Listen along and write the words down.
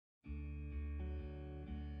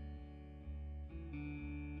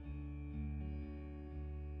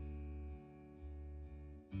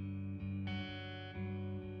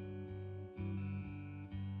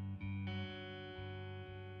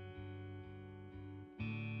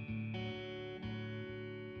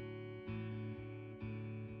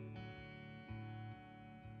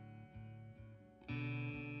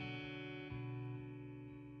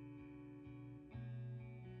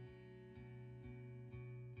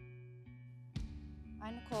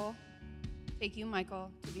I, Nicole, take you,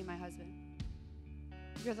 Michael, to be my husband.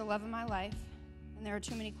 You're the love of my life, and there are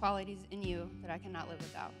too many qualities in you that I cannot live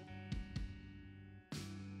without.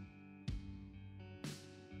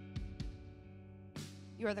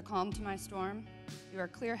 You are the calm to my storm. You are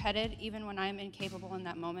clear-headed even when I am incapable in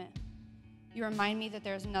that moment. You remind me that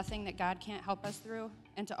there is nothing that God can't help us through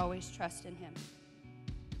and to always trust in him.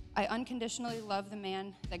 I unconditionally love the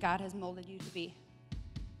man that God has molded you to be.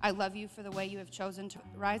 I love you for the way you have chosen to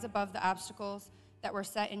rise above the obstacles that were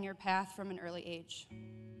set in your path from an early age.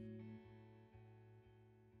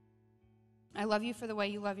 I love you for the way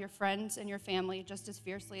you love your friends and your family just as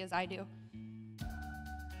fiercely as I do.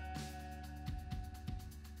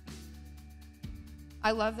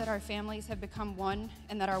 I love that our families have become one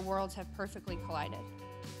and that our worlds have perfectly collided.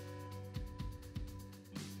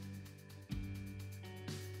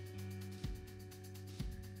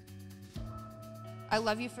 I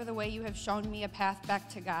love you for the way you have shown me a path back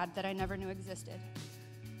to God that I never knew existed.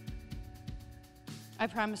 I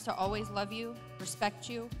promise to always love you, respect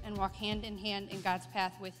you, and walk hand in hand in God's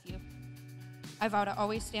path with you. I vow to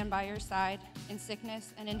always stand by your side in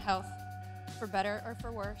sickness and in health, for better or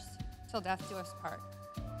for worse, till death do us part.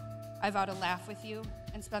 I vow to laugh with you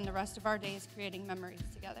and spend the rest of our days creating memories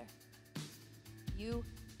together. You,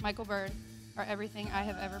 Michael Bird, are everything I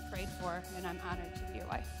have ever prayed for, and I'm honored to be your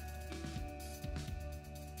wife.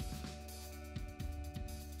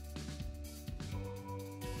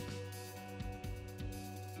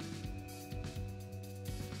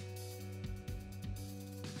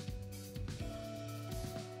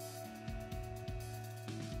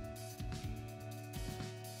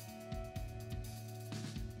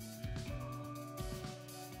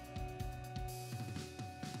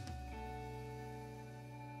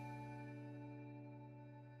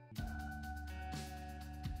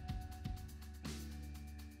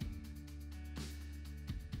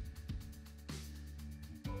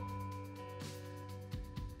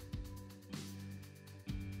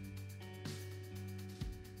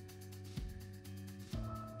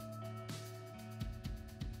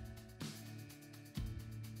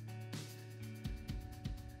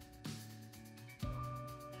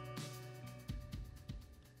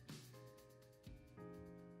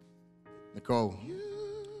 Nicole,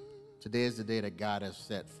 today is the day that God has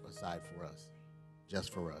set aside for us,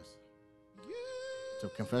 just for us, to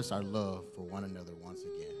confess our love for one another once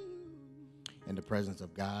again, in the presence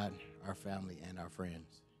of God, our family, and our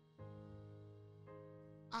friends.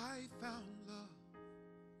 I found love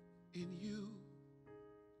in you,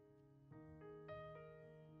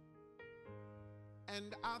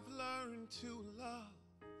 and I've learned to love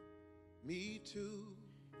me too.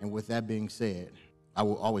 And with that being said, I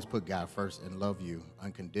will always put God first and love you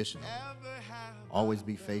unconditionally. Always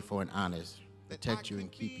be faithful and honest, protect you and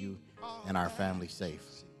keep you and our family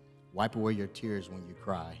safe. Wipe away your tears when you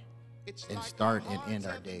cry, and start and end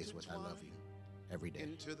our days with I love you every day.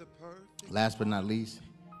 Last but not least,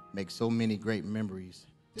 make so many great memories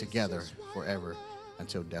together forever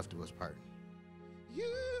until death do us part.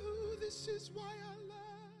 This is why I love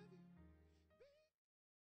you.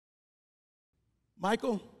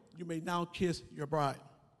 Michael, you may now kiss your bride.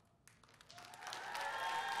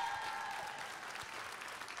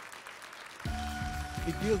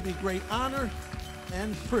 It gives me great honor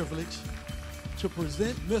and privilege to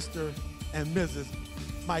present Mr. and Mrs.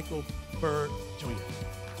 Michael Bird, Jr.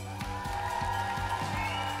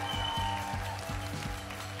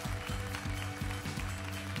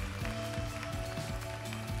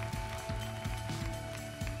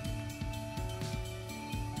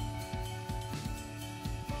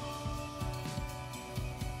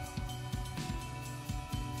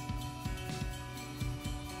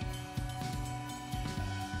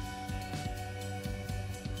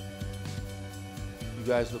 You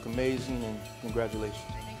guys look amazing, and congratulations.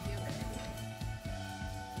 Thank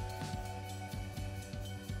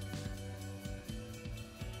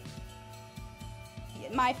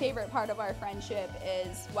you. My favorite part of our friendship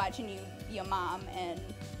is watching you be a mom and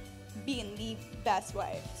being the best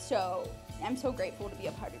wife. So I'm so grateful to be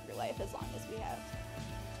a part of your life as long as we have.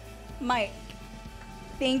 Mike,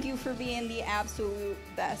 thank you for being the absolute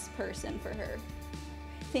best person for her.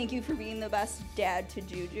 Thank you for being the best dad to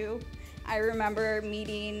Juju. I remember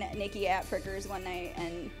meeting Nikki at Frickers one night,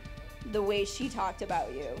 and the way she talked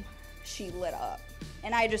about you, she lit up.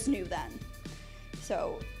 And I just knew then.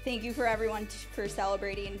 So thank you for everyone for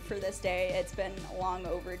celebrating for this day. It's been long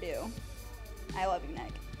overdue. I love you,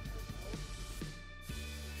 Nick.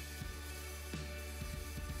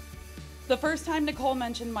 The first time Nicole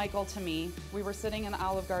mentioned Michael to me, we were sitting in the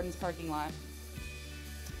Olive Garden's parking lot,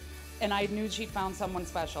 and I knew she'd found someone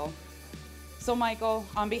special. So Michael,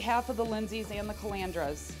 on behalf of the Lindsays and the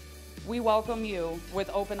Calandras, we welcome you with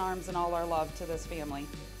open arms and all our love to this family.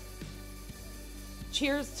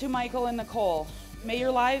 Cheers to Michael and Nicole. May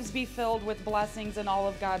your lives be filled with blessings and all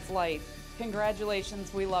of God's light.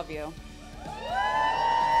 Congratulations, we love you.